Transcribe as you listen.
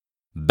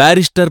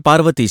Barrister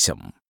Parvateesam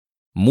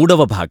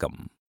 3వ భాగం.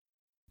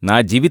 నా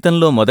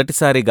జీవితంలో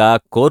మొదటిసారిగా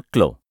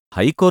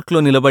హైకోర్టులో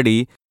నిలబడి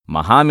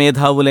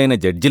మహామేధావులైన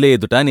జడ్జిల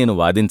ఎదుట నేను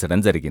వాదించడం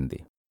జరిగింది.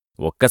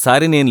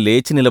 ఒక్కసారి నేను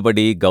లేచి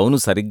నిలబడి గౌను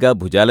సరిగ్గా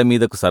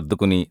భుజాలమీదకు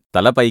సర్దుకుని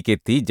తల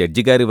పైకెత్తి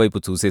జడ్జిగారి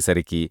వైపు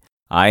చూసేసరికి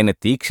ఆయన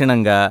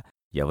తీక్షణంగా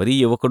ఎవరీ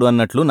యువకుడు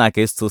అన్నట్లు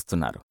నాకేసి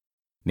చూస్తున్నారు.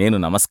 నేను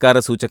నమస్కార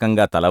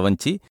సూచకంగా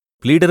తలవంచి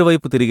ప్లీడర్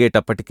వైపు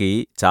తిరిగేటప్పటికీ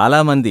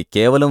చాలామంది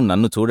కేవలం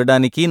నన్ను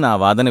చూడడానికీ నా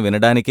వాదన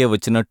వినడానికే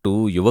వచ్చినట్టు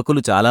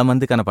యువకులు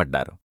చాలామంది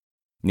కనపడ్డారు.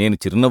 నేను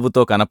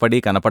చిరునవ్వుతో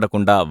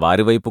కనపడకుండా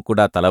వారివైపు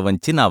కూడా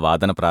తలవంచి నా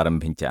వాదన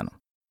ప్రారంభించాను.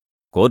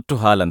 కోర్టు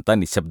హాలంతా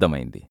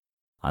నిశ్శబ్దమైంది.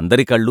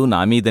 అందరి కళ్ళూ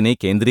నామీదనే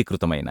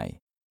కేంద్రీకృతమైనాయి.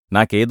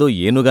 నాకేదో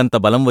ఏనుగంత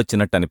బలం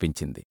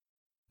వచ్చినట్టనిపించింది.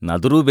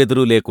 నదురూ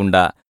బెదురూ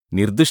లేకుండా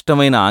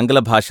నిర్దుష్టమైన ఆంగ్ల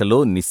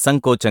భాషలో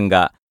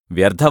నిస్సంకోచంగా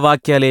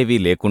వ్యర్థవాక్యాలేవీ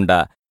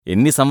లేకుండా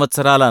ఎన్ని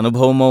సంవత్సరాల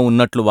అనుభవమో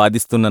ఉన్నట్లు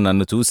వాదిస్తున్న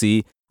నన్ను చూసి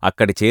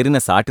అక్కడి చేరిన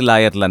సాటి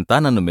లాయర్లంతా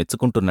నన్ను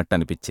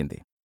మెచ్చుకుంటున్నట్టనిపించింది.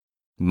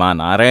 మా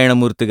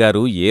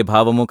నారాయణమూర్తిగారు ఏ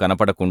భావమూ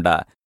కనపడకుండా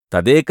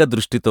తదేక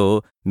దృష్టితో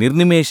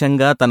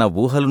నిర్నిమేషంగా తన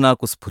ఊహలు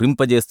నాకు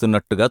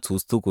స్ఫురింపజేస్తున్నట్టుగా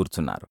చూస్తూ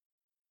కూర్చున్నారు.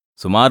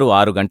 సుమారు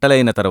 6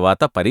 గంటలైన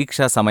తరువాత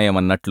పరీక్షా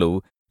సమయమన్నట్లు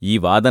ఈ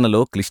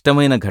వాదనలో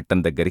క్లిష్టమైన ఘట్టం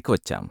దగ్గరికి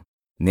వచ్చాం.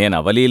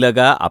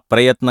 నేనవలీలగా,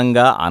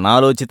 అప్రయత్నంగా,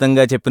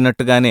 అనాలోచితంగా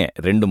చెప్పినట్టుగానే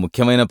 2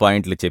 ముఖ్యమైన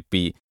పాయింట్లు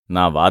చెప్పి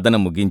నా వాదన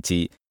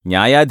ముగించి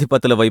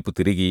న్యాయాధిపతుల వైపు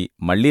తిరిగి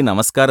మళ్లీ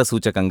నమస్కార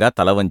సూచకంగా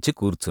తలవంచి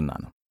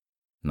కూర్చున్నాను.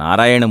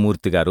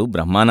 నారాయణమూర్తిగారు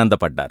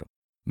బ్రహ్మానందపడ్డారు.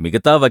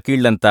 మిగతా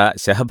వకీళ్లంతా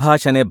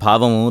షహబాష్ అనే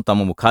భావము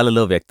తమ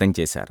ముఖాలలో వ్యక్తం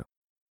చేశారు.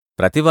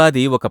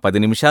 ప్రతివాది ఒక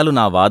 10 నిమిషాలు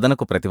నా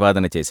వాదనకు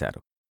ప్రతివాదన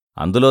చేశారు.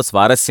 అందులో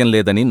స్వారస్యం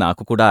లేదని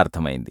నాకు కూడా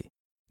అర్థమైంది.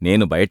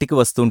 నేను బయటికి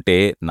వస్తుంటే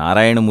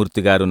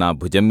నారాయణమూర్తిగారు నా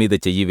భుజంమీద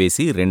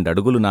చెయ్యివేసి 2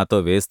 అడుగులు నాతో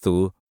వేస్తూ,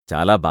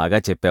 చాలా బాగా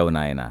చెప్పావు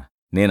నాయనా.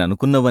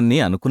 నేననుకున్నవన్నీ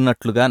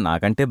అనుకున్నట్లుగా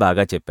నాకంటే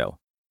బాగా చెప్పావు.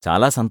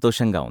 చాలా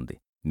సంతోషంగా ఉంది.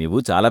 నీవు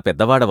చాలా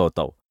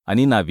పెద్దవాడవవుతావు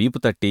అని నా వీపు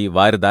తట్టి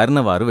వారి దారిన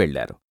వారు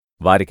వెళ్లారు.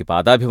 వారికి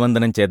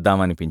పాదాభివందనం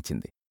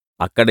చేద్దామనిపించింది.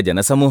 అక్కడ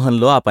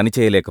జనసమూహంలో ఆ పని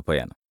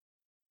చేయలేకపోయాను.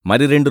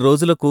 మరి 2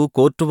 రోజులకు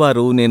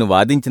కోర్టువారు నేను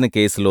వాదించిన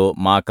కేసులో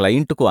మా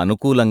క్లయింటుకు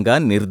అనుకూలంగా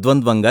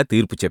నిర్ద్వంద్వంగా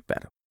తీర్పు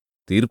చెప్పారు.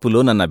 తీర్పులో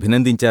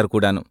నన్నభినందించారు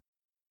కూడాను.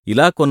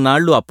 ఇలా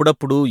కొన్నాళ్లు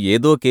అప్పుడప్పుడు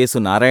ఏదో కేసు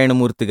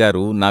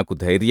నారాయణమూర్తిగారు నాకు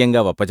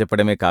ధైర్యంగా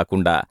వప్పచెప్పడమే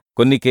కాకుండా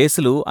కొన్ని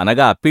కేసులు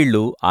అనగా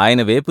అప్పీళ్లు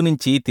ఆయన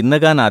వేపునుంచి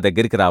తిన్నగా నా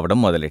దగ్గరికి రావడం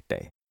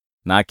మొదలెట్టాయి.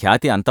 నా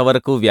ఖ్యాతి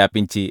అంతవరకు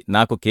వ్యాపించి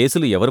నాకు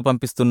కేసులు ఎవరు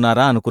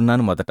పంపిస్తున్నారా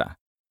అనుకున్నాను మొదట.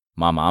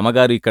 మా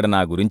మామగారు ఇక్కడ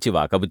నా గురించి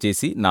వాకబు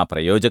చేసి నా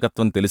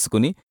ప్రయోజకత్వం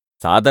తెలుసుకుని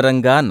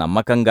సాదరంగా,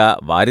 నమ్మకంగా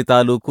వారి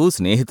తాలూకు,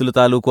 స్నేహితుల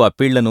తాలూకు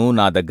అప్పీళ్లను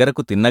నా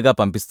దగ్గరకు తిన్నగా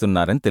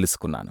పంపిస్తున్నారని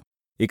తెలుసుకున్నాను.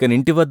 ఇక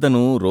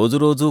నింటివద్దనూ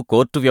రోజురోజూ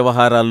కోర్టు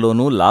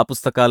వ్యవహారాల్లోనూ లా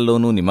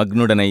పుస్తకాల్లోనూ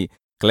నిమగ్నుడనై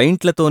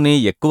క్లయింట్లతోనే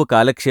ఎక్కువ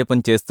కాలక్షేపం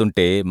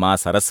చేస్తుంటే మా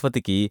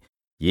సరస్వతికి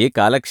ఏ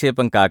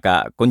కాలక్షేపం కాక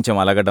కొంచెం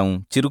అలగడం,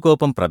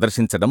 చిరుకోపం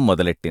ప్రదర్శించడం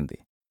మొదలెట్టింది.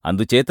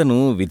 అందుచేతను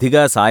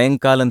విధిగా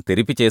సాయంకాలం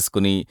తెరిపి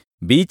చేసుకుని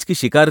బీచ్కి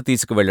షికారు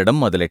తీసుకువెళ్లడం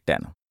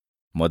మొదలెట్టాను.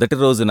 మొదటి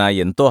రోజున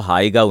ఎంతో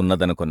హాయిగా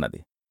ఉన్నదనుకున్నది.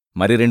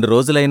 మరి 2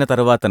 రోజులైన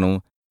తరువాతను,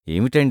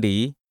 ఏమిటండీ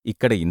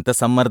ఇక్కడ ఇంత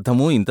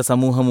సమ్మర్ధమూ ఇంత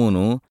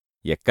సమూహమూనూ,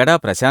 ఎక్కడా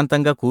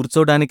ప్రశాంతంగా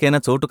కూర్చోడానికైనా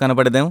చోటు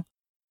కనబడదేం?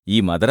 ఈ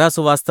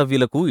మదరాసు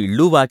వాస్తవ్యులకు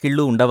ఇళ్ళూ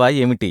వాకిళ్ళూ ఉండవా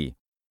ఏమిటి?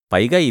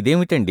 పైగా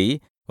ఇదేమిటండి,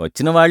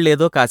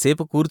 వచ్చినవాళ్లేదో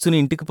కాసేపు కూర్చుని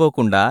ఇంటికి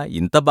పోకుండా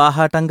ఇంత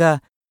బాహాటంగా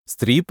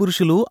స్త్రీ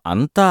పురుషులు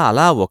అంతా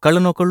అలా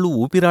ఒకళ్ళనొకళ్ళు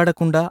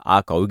ఊపిరాడకుండా ఆ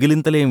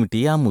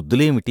కౌగిలింతలేమిటి, ఆ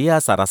ముద్దులేమిటి, ఆ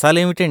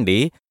సరసాలేమిటండి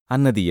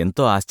అన్నది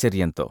ఎంతో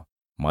ఆశ్చర్యంతో.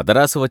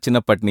 మదరాసు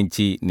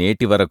వచ్చినప్పట్నించి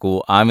నేటివరకు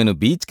ఆమెను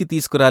బీచ్కి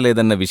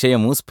తీసుకురాలేదన్న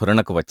విషయము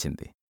స్ఫురణకు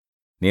వచ్చింది.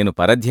 నేను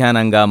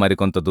పరధ్యానంగా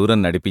మరికొంత దూరం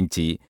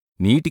నడిపించి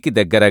నీటికి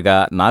దగ్గరగా,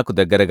 నాకు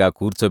దగ్గరగా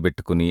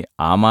కూర్చోబెట్టుకుని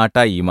ఆ మాట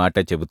ఈ మాట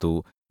చెబుతూ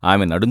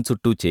ఆమె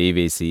నడుంచుట్టూ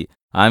చేయివేసి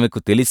ఆమెకు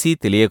తెలిసీ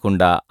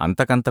తెలియకుండా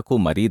అంతకంతకు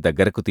మరీ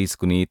దగ్గరకు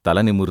తీసుకుని తల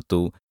నిమురుతూ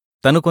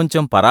తను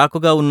కొంచెం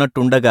పరాకుగా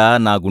ఉన్నట్టుండగా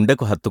నా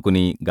గుండెకు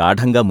హత్తుకుని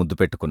గాఢంగా ముద్దు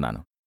పెట్టుకున్నాను.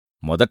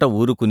 మొదట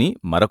ఊరుకుని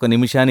మరొక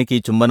నిమిషానికి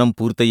చుంబనం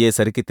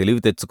పూర్తయ్యేసరికి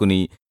తెలివి తెచ్చుకుని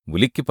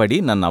ఉలిక్కిపడి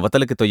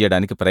నన్నవతలకి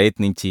తొయ్యడానికి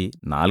ప్రయత్నించి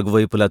 4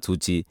 వైపులా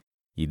చూచి,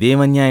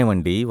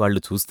 ఇదేమన్యాయమండి,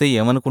 వాళ్లు చూస్తే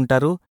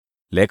ఏమనుకుంటారు?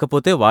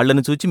 లేకపోతే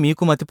వాళ్లను చూచి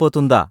మీకు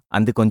మతిపోతుందా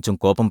అంది కొంచెం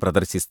కోపం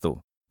ప్రదర్శిస్తూ.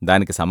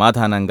 దానికి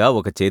సమాధానంగా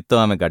ఒక చేత్తో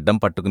ఆమె గడ్డం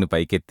పట్టుకుని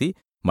పైకెత్తి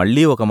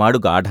మళ్లీ ఒకమాడు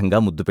గాఢంగా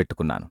ముద్దు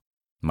పెట్టుకున్నాను.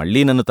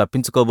 మళ్లీ నన్ను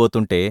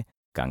తప్పించుకోబోతుంటే,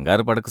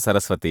 కంగారు పడకు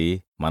సరస్వతి,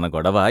 మన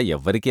గొడవ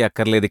ఎవ్వరికీ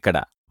అక్కర్లేదిక్కడ.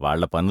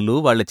 వాళ్ల పనులు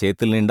వాళ్ల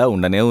చేతుల్నిండా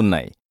ఉండనే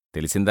ఉన్నాయి.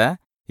 తెలిసిందా?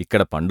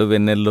 ఇక్కడ పండు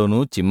వెన్నెల్లోనూ,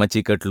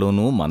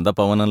 చిమ్మచీకట్లోనూ,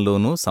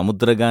 మందపవనంలోనూ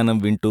సముద్రగానం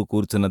వింటూ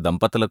కూర్చున్న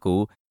దంపతులకు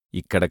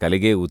ఇక్కడ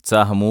కలిగే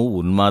ఉత్సాహమూ,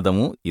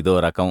 ఉన్మాదమూ ఇదో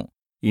రకం.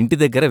 ఇంటి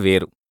దగ్గర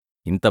వేరు.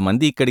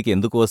 ఇంతమంది ఇక్కడికి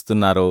ఎందుకు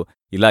వస్తున్నారో,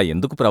 ఇలా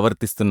ఎందుకు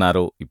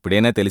ప్రవర్తిస్తున్నారో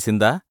ఇప్పుడైనా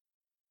తెలిసిందా?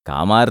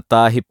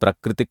 కామార్తాహి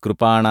ప్రకృతి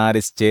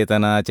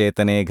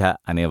కృపాణారిశ్చేతనాచేతనేఘ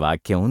అనే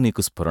వాక్యం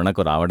నీకు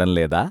స్ఫురణకు రావడం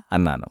లేదా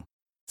అన్నాను.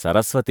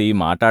 సరస్వతి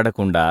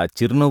మాటాడకుండా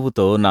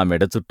చిరునవ్వుతో నా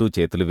మెడ చుట్టూ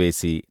చేతులు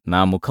వేసి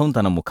నా ముఖం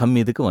తన ముఖం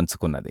మీదికి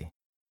వంచుకున్నది.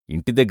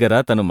 ఇంటి దగ్గర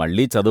తను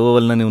మళ్లీ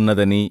చదవవలనని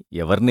ఉన్నదని,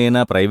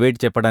 ఎవర్నైనా ప్రైవేట్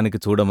చెప్పడానికి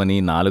చూడమని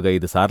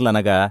 4-5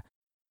 సార్లనగా,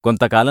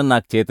 కొంతకాలం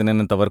నాకు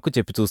చేతనైనంతవరకు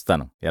చెప్పి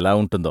చూస్తాను, ఎలా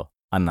ఉంటుందో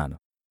అన్నాను.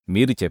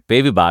 మీరు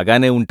చెప్పేవి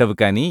బాగానే ఉంటవి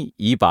కాని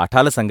ఈ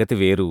పాఠాల సంగతి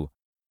వేరు.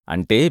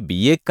 అంటే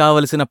బిఏకి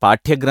కావలసిన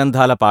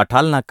పాఠ్యగ్రంథాల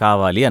పాఠాలు నాకు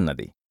కావాలి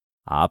అన్నది.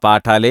 ఆ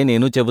పాఠాలే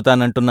నేను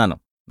చెబుతానంటున్నాను.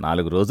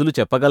 4 రోజులు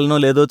చెప్పగలనో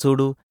లేదో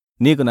చూడు.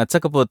 నీకు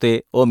నచ్చకపోతే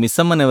ఓ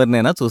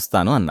మిస్సమ్మనెవరినైనా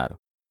చూస్తాను అన్నారు.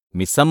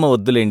 మిస్సమ్మ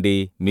వద్దులేండి,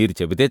 మీరు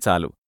చెబితే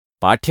చాలు.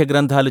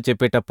 పాఠ్యగ్రంథాలు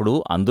చెప్పేటప్పుడు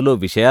అందులో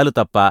విషయాలు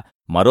తప్ప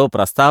మరో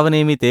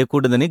ప్రస్తావనేమీ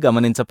తేకూడదని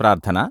గమనించ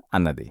ప్రార్థన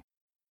అన్నది.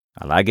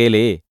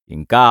 అలాగేలే,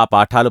 ఇంకా ఆ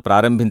పాఠాలు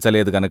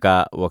ప్రారంభించలేదు గనక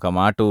ఒక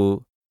మాటు.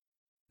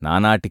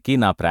 నానాటికి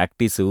నా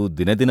ప్రాక్టీసు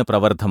దినదిన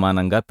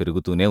ప్రవర్ధమానంగా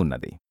పెరుగుతూనే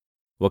ఉన్నది.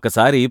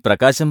 ఒకసారి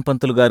ప్రకాశం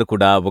పంతులుగారు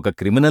కూడా ఒక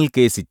క్రిమినల్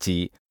కేసిచ్చి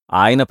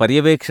ఆయన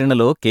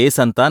పర్యవేక్షణలో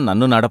కేసంతా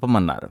నన్ను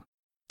నడపమన్నారు.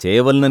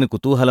 చేయవలనని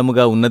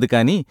కుతూహలముగా ఉన్నది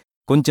కాని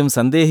కొంచెం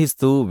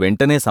సందేహిస్తూ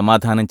వెంటనే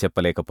సమాధానం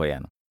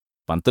చెప్పలేకపోయాను.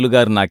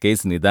 పంతులుగారు నా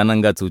కేసు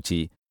నిదానంగా చూచి,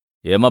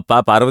 ఏమప్పా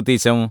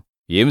పార్వతీశం,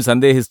 ఏమి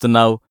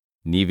సందేహిస్తున్నావు?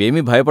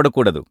 నీవేమీ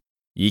భయపడకూడదు.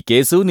 ఈ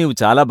కేసు నీవు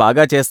చాలా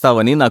బాగా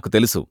చేస్తావని నాకు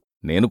తెలుసు.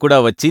 నేను కూడా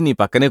వచ్చి నీ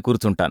పక్కనే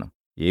కూర్చుంటాను.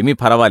 ఏమీ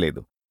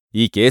పరవాలేదు.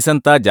 ఈ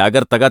కేసంతా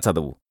జాగ్రత్తగా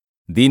చదువు.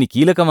 దీని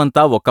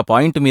కీలకమంతా ఒక్క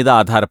పాయింట్ మీద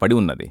ఆధారపడి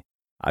ఉన్నది.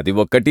 అది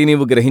ఒక్కటి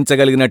నీవు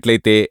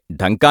గ్రహించగలిగినట్లయితే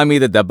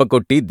ఢంకామీద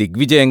దెబ్బకొట్టి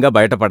దిగ్విజయంగా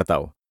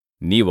బయటపడతావు.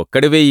 నీ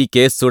ఒక్కడివే ఈ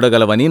కేసు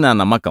చూడగలవని నా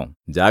నమ్మకం.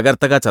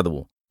 జాగ్రత్తగా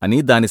చదువు అని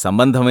దాని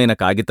సంబంధమైన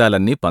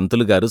కాగితాలన్నీ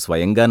పంతులుగారు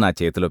స్వయంగా నా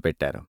చేతిలో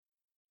పెట్టారు.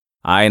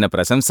 ఆయన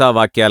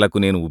ప్రశంసావాక్యాలకు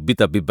నేను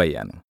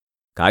ఉబ్బితబ్బిబ్బయ్యాను.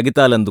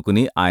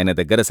 కాగితాలందుకుని ఆయన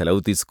దగ్గర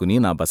సెలవు తీసుకుని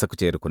నా బసకు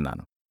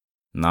చేరుకున్నాను.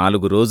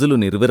 4 రోజులు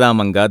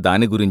నిర్విరామంగా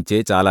దాని గురించే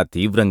చాలా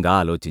తీవ్రంగా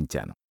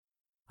ఆలోచించాను.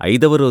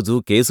 5వ రోజు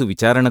కేసు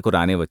విచారణకు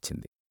రానే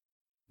వచ్చింది.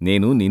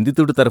 నేను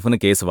నిందితుడు తరఫున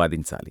కేసు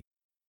వాదించాలి.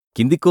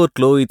 కింది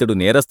కోర్టులో ఇతడు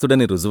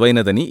నేరస్తుడని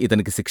రుజువైనదని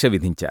ఇతనికి శిక్ష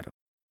విధించారు.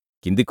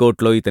 కింది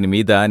కోర్టులో ఇతని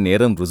మీద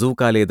నేరం రుజువు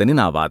కాలేదని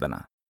నా వాదన.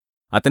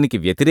 అతనికి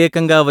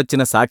వ్యతిరేకంగా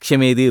వచ్చిన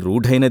సాక్ష్యమేదీ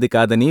రూఢైనది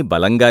కాదని,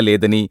 బలంగా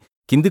లేదని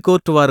కింది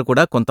కోర్టువారు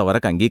కూడా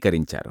కొంతవరకు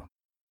అంగీకరించారు.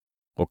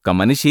 ఒక్క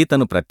మనిషి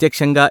తను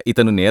ప్రత్యక్షంగా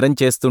ఇతను నేరం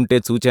చేస్తుంటే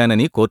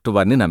చూచానని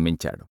కోర్టువారిని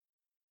నమ్మించాడు.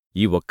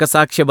 ఈ ఒక్క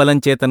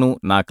సాక్ష్యబలంచేతను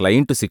నా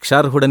క్లయింటు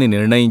శిక్షార్హుడని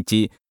నిర్ణయించి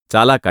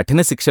చాలా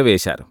కఠిన శిక్ష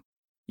వేశారు.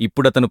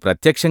 ఇప్పుడతను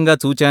ప్రత్యక్షంగా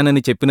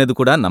చూచానని చెప్పినది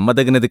కూడా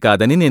నమ్మదగినది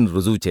కాదని నేను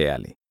రుజువు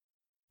చేయాలి.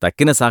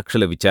 తక్కిన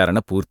సాక్షుల విచారణ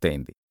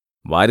పూర్తయింది.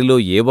 వారిలో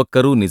ఏ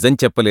ఒక్కరూ నిజం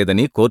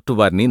చెప్పలేదని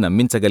కోర్టువారిని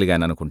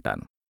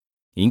నమ్మించగలిగాననుకుంటాను.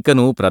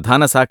 ఇంకనూ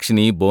ప్రధాన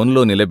సాక్షిని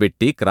బోన్లో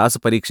నిలబెట్టి క్రాసు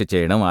పరీక్ష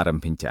చేయడం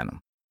ఆరంభించాను.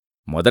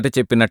 మొదట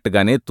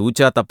చెప్పినట్టుగానే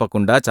తూచా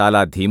తప్పకుండా చాలా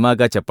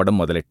ధీమాగా చెప్పడం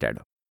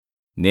మొదలెట్టాడు.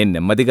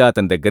 నెమ్మదిగా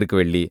అతని దగ్గరికి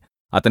వెళ్ళి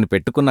అతను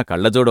పెట్టుకున్న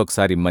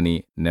కళ్లజోడొకసారిమ్మని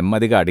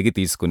నెమ్మదిగా అడిగి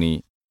తీసుకుని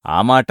ఆ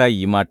మాట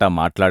ఈ మాట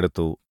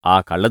మాట్లాడుతూ ఆ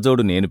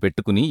కళ్లజోడు నేను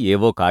పెట్టుకుని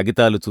ఏవో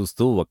కాగితాలు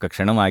చూస్తూ ఒక్క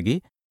క్షణం ఆగి,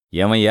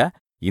 ఏమయ్యా,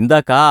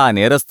 ఇందాక ఆ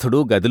నేరస్థుడు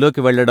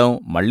గదిలోకి వెళ్లడం,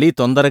 మళ్లీ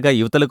తొందరగా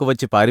యువతలకు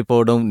వచ్చి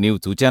పారిపోవడం నీవు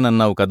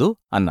చూచానన్నావు కదూ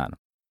అన్నాను.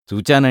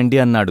 చూచానండి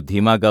అన్నాడు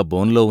ధీమాగా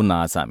బోన్లో ఉన్న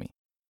ఆసామి.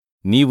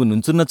 నీవు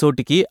నుంచున్న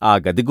చోటికి ఆ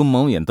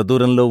గదిగుమ్మం ఎంత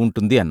దూరంలో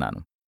ఉంటుంది అన్నాను.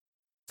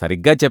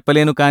 సరిగ్గా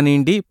చెప్పలేను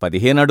కానిండి,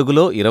 15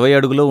 అడుగులో 20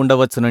 అడుగులో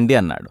ఉండవచ్చునండి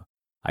అన్నాడు.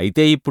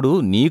 అయితే ఇప్పుడు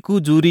నీకూ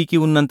జూరీకి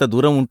ఉన్నంత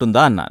దూరం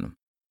ఉంటుందా అన్నాను.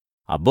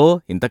 అబ్బో,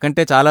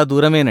 ఇంతకంటే చాలా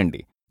దూరమేనండి.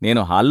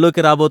 నేను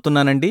హాల్లోకి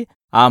రాబోతున్నానండి.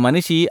 ఆ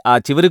మనిషి ఆ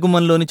చివరి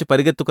గుమ్మంలోంచి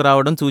పరిగెత్తుకు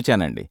రావడం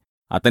చూచానండి.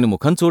 అతని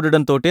ముఖం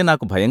చూడడంతోటే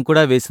నాకు భయం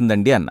కూడా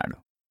వేసిందండి అన్నాడు.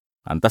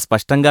 అంత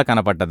స్పష్టంగా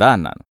కనపడ్డదా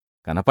అన్నాను.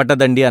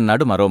 కనపడ్డదండి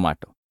అన్నాడు మరో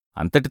మాట.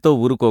 అంతటితో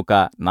ఊరుకోక,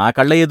 నా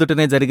కళ్ల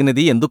ఎదుటనే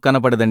జరిగినది ఎందుకు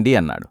కనపడదండి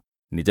అన్నాడు.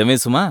 నిజమే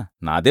సుమా,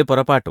 నాదే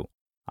పొరపాటు.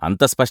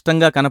 అంత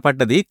స్పష్టంగా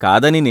కనపడ్డది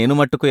కాదని నేను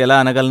మట్టుకు ఎలా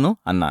అనగలను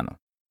అన్నాను.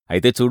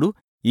 అయితే చూడు,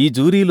 ఈ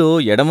జూరీలో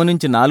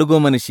ఎడమనుంచి 4గో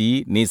మనిషి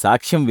నీ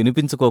సాక్ష్యం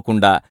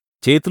వినిపించుకోకుండా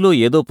చేతిలో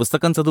ఏదో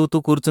పుస్తకం చదువుతూ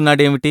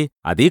కూర్చున్నాడేమిటి?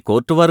 అది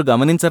కోర్టువారు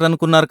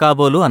గమనించరనుకున్నారు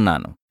కాబోలు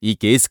అన్నాను, ఈ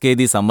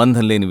కేసుకేదీ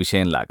సంబంధం లేని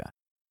విషయంలాగా.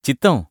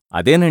 చిత్తం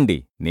అదేనండి,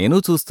 నేనూ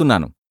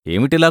చూస్తున్నాను.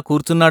 ఏమిటిలా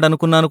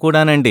కూర్చున్నాడనుకున్నాను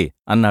కూడానండి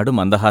అన్నాడు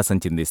మందహాసం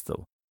చిందిస్తూ.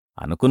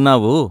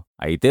 అనుకున్నావు?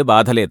 అయితే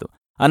బాధలేదు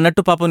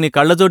అన్నట్టు పాపం నీ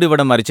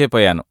కళ్లజోడివ్వడం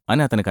మరిచేపోయాను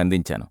అని అతనికి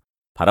అందించాను.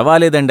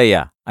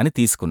 పరవాలేదండయ్యా అని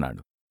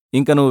తీసుకున్నాడు.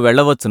 ఇంక నువ్వు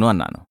వెళ్ళవచ్చును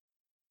అన్నాను.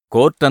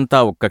 కోర్టంతా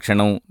ఒక్క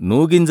క్షణం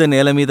నూగింజ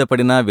నేలమీద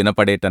పడినా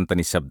వినపడేటంత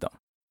నిశ్శబ్దం.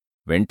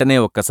 వెంటనే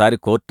ఒక్కసారి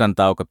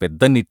కోర్టంతా ఒక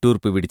పెద్ద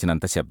నిట్టూర్పు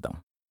విడిచినంత శబ్దం.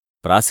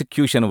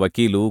 ప్రాసిక్యూషన్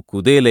వకీలు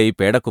కుదేలై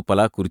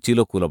పేడకుప్పలా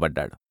కుర్చీలో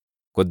కూలబడ్డాడు.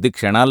 కొద్ది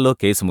క్షణాల్లో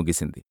కేసు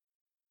ముగిసింది.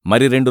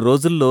 మరి 2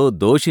 రోజుల్లో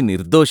దోషి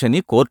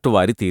నిర్దోషని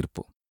కోర్టువారి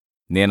తీర్పు.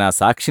 నేనా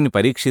సాక్షిని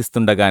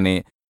పరీక్షిస్తుండగానే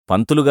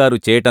పంతులుగారు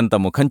చేటంత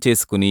ముఖం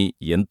చేసుకుని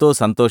ఎంతో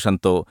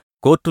సంతోషంతో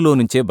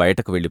కోర్టులోనుంచే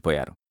బయటకు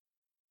వెళ్ళిపోయారు.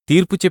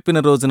 తీర్పు చెప్పిన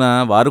రోజున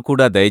వారు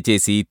కూడా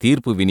దయచేసి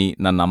తీర్పు విని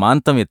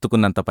నన్నమాంతం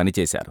ఎత్తుకున్నంత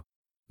పనిచేశారు.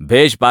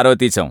 భేష్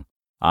పార్వతీశం,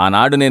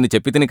 ఆనాడు నేను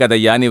చెప్పితిని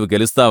కదయ్యా నీవు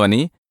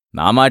గెలుస్తావని.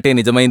 నా మాటే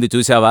నిజమైంది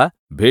చూశావా?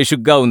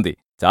 భేషుగ్గా ఉంది,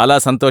 చాలా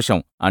సంతోషం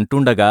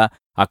అంటుండగా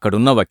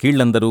అక్కడున్న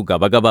వకీళ్లందరూ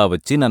గబగబా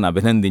వచ్చి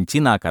నన్నభినందించి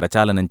నా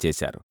కరచాలనం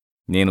చేశారు.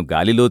 నేను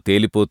గాలిలో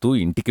తేలిపోతూ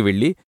ఇంటికి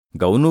వెళ్ళి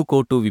గౌను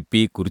కోటు విప్పి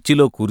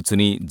కుర్చీలో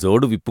కూర్చుని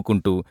జోడు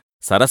విప్పుకుంటూ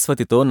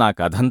సరస్వతితో నా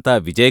కథంతా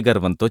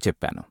విజయగర్వంతో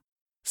చెప్పాను.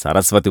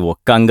 సరస్వతి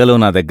ఒక్క అంగలో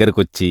నా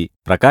దగ్గరకొచ్చి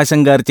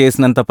ప్రకాశంగారు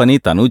చేసినంత పని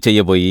తనూ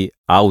చెయ్యబోయి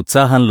ఆ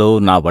ఉత్సాహంలో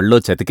నా వళ్ళో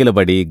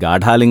చతికిలబడి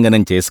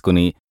గాఢాలింగనం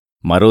చేసుకుని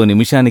మరో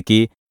నిమిషానికి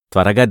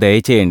త్వరగా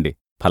దయచేయండి,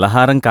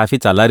 ఫలహారం కాఫీ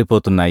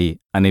చల్లారిపోతున్నాయి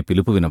అనే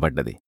పిలుపు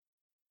వినబడ్డది.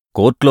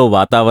 కోర్ట్లో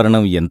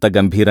వాతావరణం ఎంత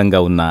గంభీరంగా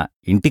ఉన్నా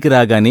ఇంటికి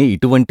రాగానే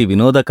ఇటువంటి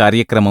వినోద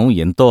కార్యక్రమం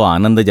ఎంతో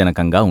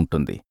ఆనందజనకంగా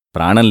ఉంటుంది.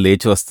 ప్రాణం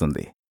లేచి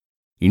వస్తుంది.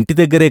 ఇంటి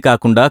దగ్గరే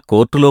కాకుండా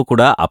కోర్టులో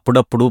కూడా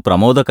అప్పుడప్పుడు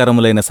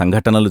ప్రమోదకరములైన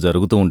సంఘటనలు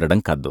జరుగుతూ ఉండడం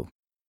కద్దు.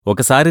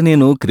 ఒకసారి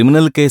నేను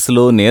క్రిమినల్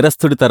కేసులో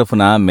నేరస్థుడి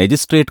తరఫున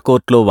మెజిస్ట్రేట్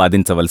కోర్టులో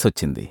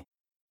వాదించవలసొచ్చింది.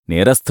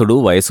 నేరస్థుడు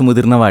వయసు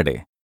ముదిరినవాడే,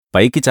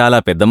 పైకి చాలా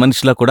పెద్ద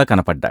మనిషిలా కూడా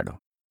కనపడ్డాడు.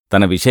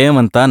 తన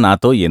విషయమంతా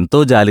నాతో ఎంతో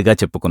జాలిగా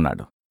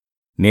చెప్పుకున్నాడు.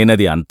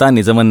 నేనది అంతా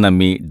నిజమని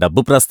నమ్మి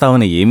డబ్బు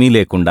ప్రస్తావన ఏమీ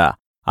లేకుండా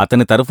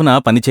అతని తరఫున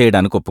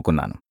పనిచేయడానికి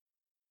ఒప్పుకున్నాను.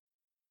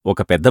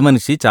 ఒక పెద్ద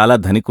మనిషి చాలా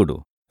ధనికుడు.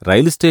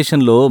 రైలు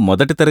స్టేషన్లో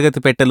మొదటి తరగతి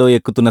పెట్టెలో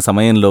ఎక్కుతున్న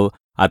సమయంలో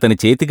అతని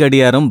చేతి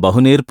గడియారం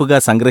బహునేర్పుగా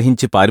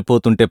సంగ్రహించి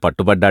పారిపోతుంటే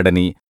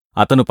పట్టుబడ్డాడని,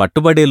 అతను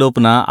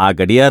పట్టుబడేలోపున ఆ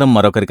గడియారం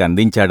మరొకరికి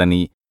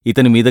అందించాడని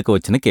ఇతని మీదకు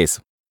వచ్చిన కేసు.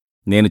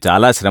 నేను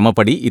చాలా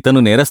శ్రమపడి ఇతను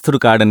నేరస్థుడు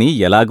కాడని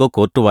ఎలాగో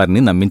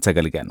కోర్టువారిని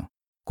నమ్మించగలిగాను.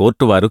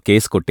 కోర్టువారు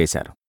కేసు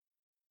కొట్టేశారు.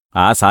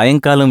 ఆ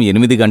సాయంకాలం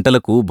 8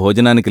 గంటలకు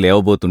భోజనానికి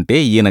లేవబోతుంటే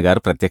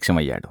ఈయనగారు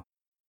ప్రత్యక్షమయ్యాడు.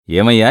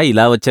 ఏమయ్యా,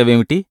 ఇలా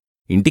వచ్చావేమిటి?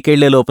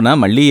 ఇంటికెళ్లేలోపున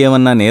మళ్ళీ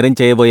ఏమన్నా నేరం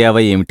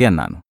చేయబోయావా ఏమిటి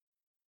అన్నాను.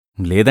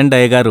 లేదండి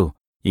అయ్యగారు,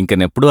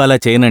 ఇంకనెప్పుడూ అలా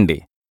చేయనండి.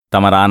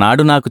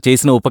 తమరానాడు నాకు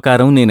చేసిన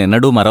ఉపకారం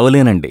నేనెన్నడూ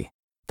మరవలేనండి.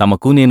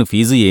 తమకు నేను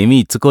ఫీజు ఏమీ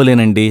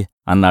ఇచ్చుకోలేనండి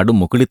అన్నాడు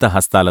ముకుళిత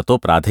హస్తాలతో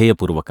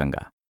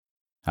ప్రాధేయపూర్వకంగా.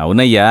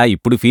 అవునయ్యా,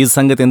 ఇప్పుడు ఫీజు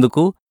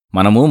సంగతెందుకు?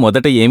 మనము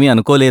మొదట ఏమీ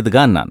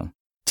అనుకోలేదుగా అన్నాను.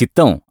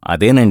 చిత్తం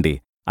అదేనండి.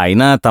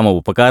 అయినా తమ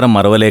ఉపకారం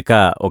మరవలేక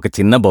ఒక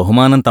చిన్న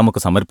బహుమానం తమకు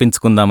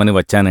సమర్పించుకుందామని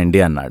వచ్చానండి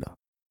అన్నాడు.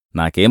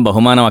 నాకేం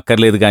బహుమానం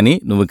అక్కర్లేదుగాని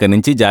నువ్విక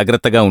నుంచి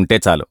జాగ్రత్తగా ఉంటే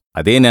చాలు,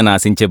 అదే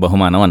నేనాశించే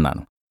బహుమానం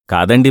అన్నాను.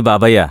 కాదండి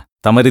బాబయ్య,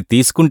 తమరి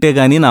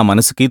తీసుకుంటేగాని నా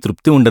మనసుకి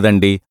తృప్తి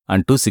ఉండదండి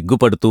అంటూ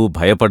సిగ్గుపడుతూ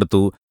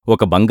భయపడుతూ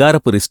ఒక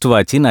బంగారపు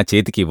రిస్టువాచి నా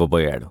చేతికి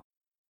ఇవ్వబోయాడు.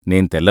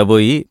 నేను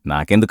తెల్లబోయి,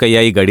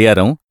 నాకెందుకయ్యా ఈ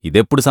గడియారం,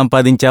 ఇదెప్పుడు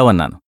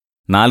సంపాదించావన్నాను.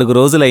 4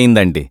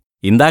 రోజులయిందండి,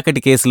 ఇందాకటి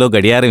కేసులో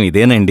గడియారం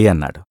ఇదేనండి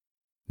అన్నాడు.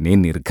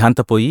 నేను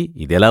నిర్ఘాంతపోయి,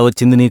 ఇదెలా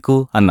వచ్చింది నీకు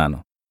అన్నాను.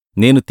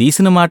 నేను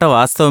తీసిన మాట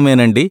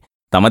వాస్తవమేనండి,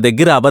 తమ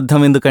దగ్గర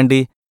అబద్ధమెందుకండి?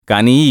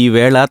 కానీ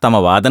ఈవేళ తమ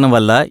వాదన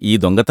వల్ల ఈ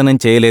దొంగతనం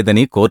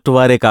చేయలేదని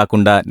కోర్టువారే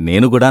కాకుండా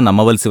నేనుగూడా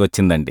నమ్మవలసి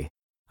వచ్చిందండి.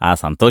 ఆ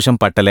సంతోషం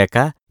పట్టలేక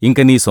ఇంక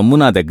నీ సొమ్ము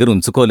నా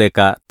దగ్గరుంచుకోలేక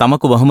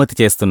తమకు బహుమతి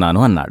చేస్తున్నాను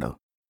అన్నాడు.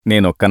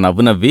 నేనొక్క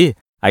నవ్వు నవ్వి,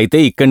 అయితే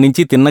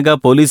ఇక్కడ్నించి తిన్నగా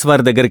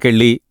పోలీసువారి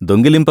దగ్గరికెళ్ళి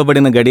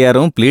దొంగిలింపబడిన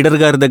గడియారం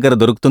ప్లీడర్గారి దగ్గర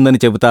దొరుకుతుందని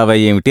చెబుతావా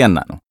ఏమిటి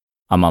అన్నాను.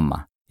 అమ్మమ్మ,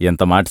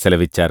 ఎంత మాట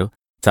సెలవిచ్చారు.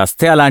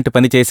 చస్తే అలాంటి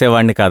పని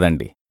చేసేవాణ్ణి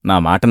కాదండి. నా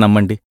మాట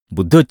నమ్మండి,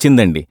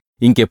 బుద్ధొచ్చిందండి,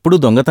 ఇంకెప్పుడూ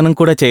దొంగతనం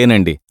కూడా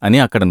చేయనండి అని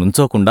అక్కడ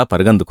నుంచోకుండా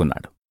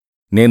పరుగందుకున్నాడు.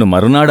 నేను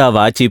మరునాడు ఆ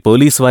వాచి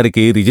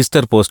పోలీసువారికి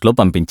రిజిస్టర్ పోస్ట్లో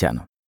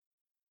పంపించాను.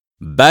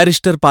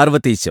 బ్యారిస్టర్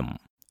పార్వతీశం.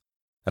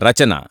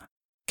 రచన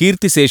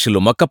కీర్తిశేషులు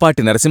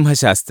మొక్కపాటి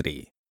నరసింహశాస్త్రి.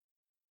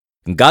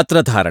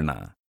 గాత్రధారణ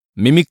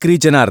మిమిక్రీ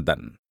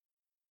జనార్దన్.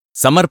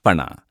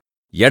 సమర్పణ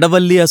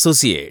ఎడవల్లి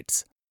అసోసియేట్స్.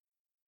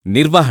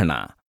 నిర్వహణ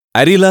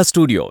Arila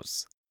studios.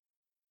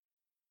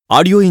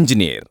 Audio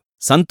engineer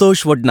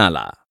Santosh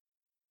Vadnala.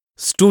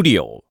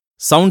 Studio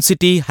sound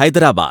city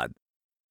Hyderabad.